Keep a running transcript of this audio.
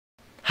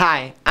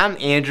Hi, I'm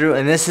Andrew,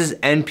 and this is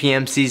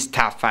NPMC's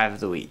Top 5 of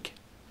the Week.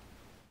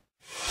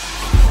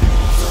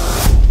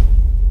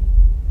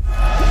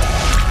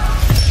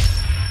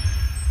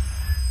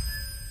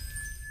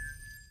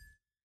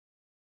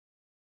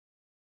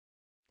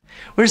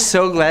 We're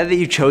so glad that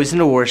you've chosen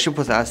to worship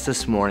with us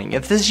this morning.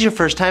 If this is your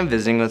first time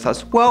visiting with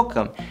us,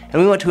 welcome, and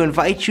we want to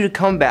invite you to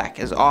come back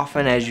as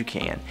often as you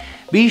can.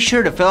 Be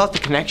sure to fill out the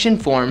connection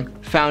form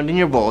found in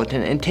your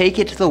bulletin and take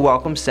it to the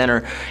Welcome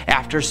Center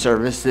after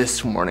service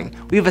this morning.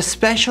 We have a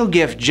special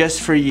gift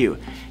just for you.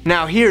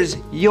 Now here's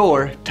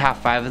your Top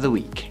 5 of the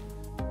Week.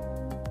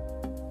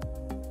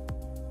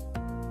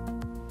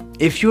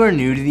 If you are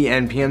new to the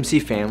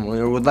NPMC family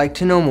or would like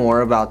to know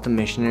more about the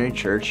Missionary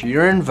Church,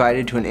 you're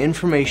invited to an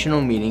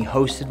informational meeting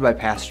hosted by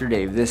Pastor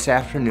Dave this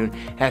afternoon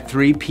at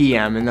 3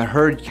 p.m. in the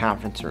Hurd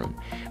Conference Room.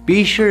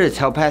 Be sure to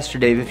tell Pastor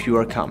Dave if you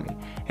are coming.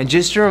 And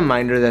just a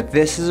reminder that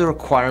this is a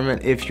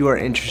requirement if you are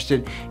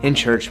interested in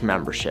church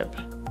membership.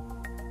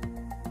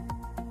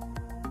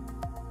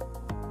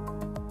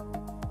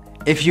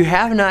 If you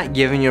have not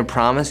given your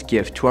promised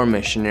gift to our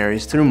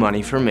missionaries through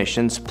Money for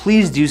Missions,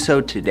 please do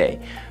so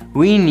today.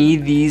 We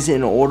need these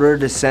in order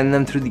to send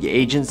them through the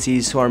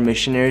agencies so our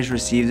missionaries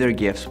receive their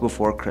gifts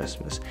before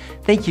Christmas.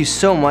 Thank you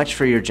so much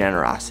for your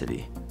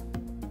generosity.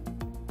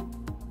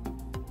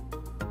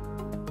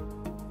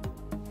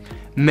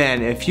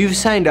 Men, if you've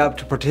signed up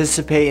to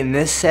participate in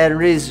this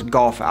Saturday's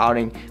golf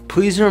outing,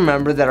 please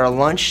remember that our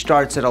lunch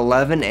starts at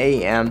 11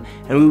 a.m.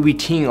 and we will be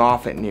teeing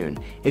off at noon.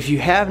 If you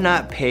have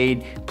not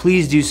paid,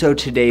 please do so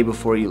today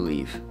before you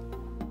leave.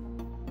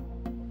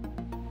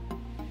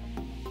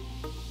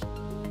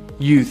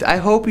 Youth, I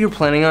hope you're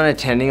planning on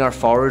attending our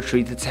fall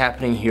retreat that's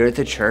happening here at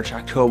the church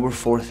October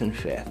 4th and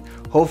 5th.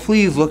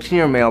 Hopefully you've looked in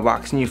your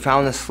mailbox and you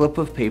found the slip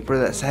of paper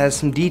that has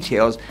some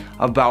details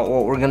about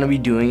what we're going to be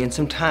doing and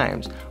some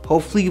times.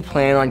 Hopefully you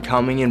plan on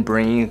coming and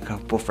bringing a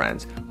couple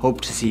friends.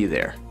 Hope to see you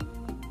there.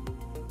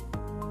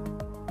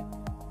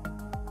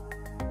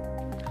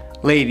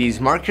 Ladies,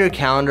 mark your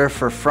calendar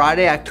for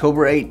Friday,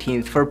 October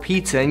 18th for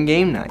pizza and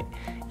game night.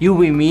 You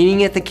will be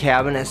meeting at the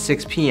cabin at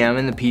 6 p.m.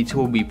 and the pizza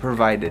will be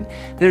provided.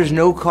 There's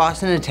no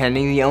cost in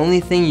attending. The only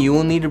thing you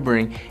will need to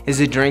bring is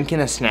a drink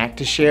and a snack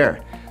to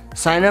share.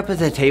 Sign up at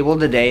the table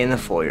today in the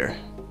foyer.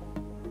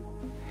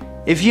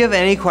 If you have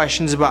any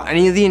questions about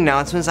any of the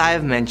announcements I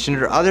have mentioned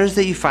or others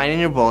that you find in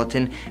your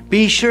bulletin,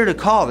 be sure to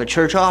call the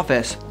church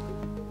office.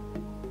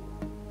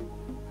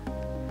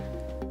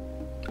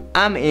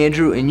 I'm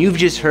Andrew, and you've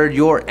just heard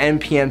your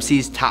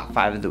NPMC's Top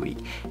 5 of the Week.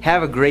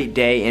 Have a great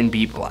day and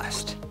be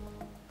blessed.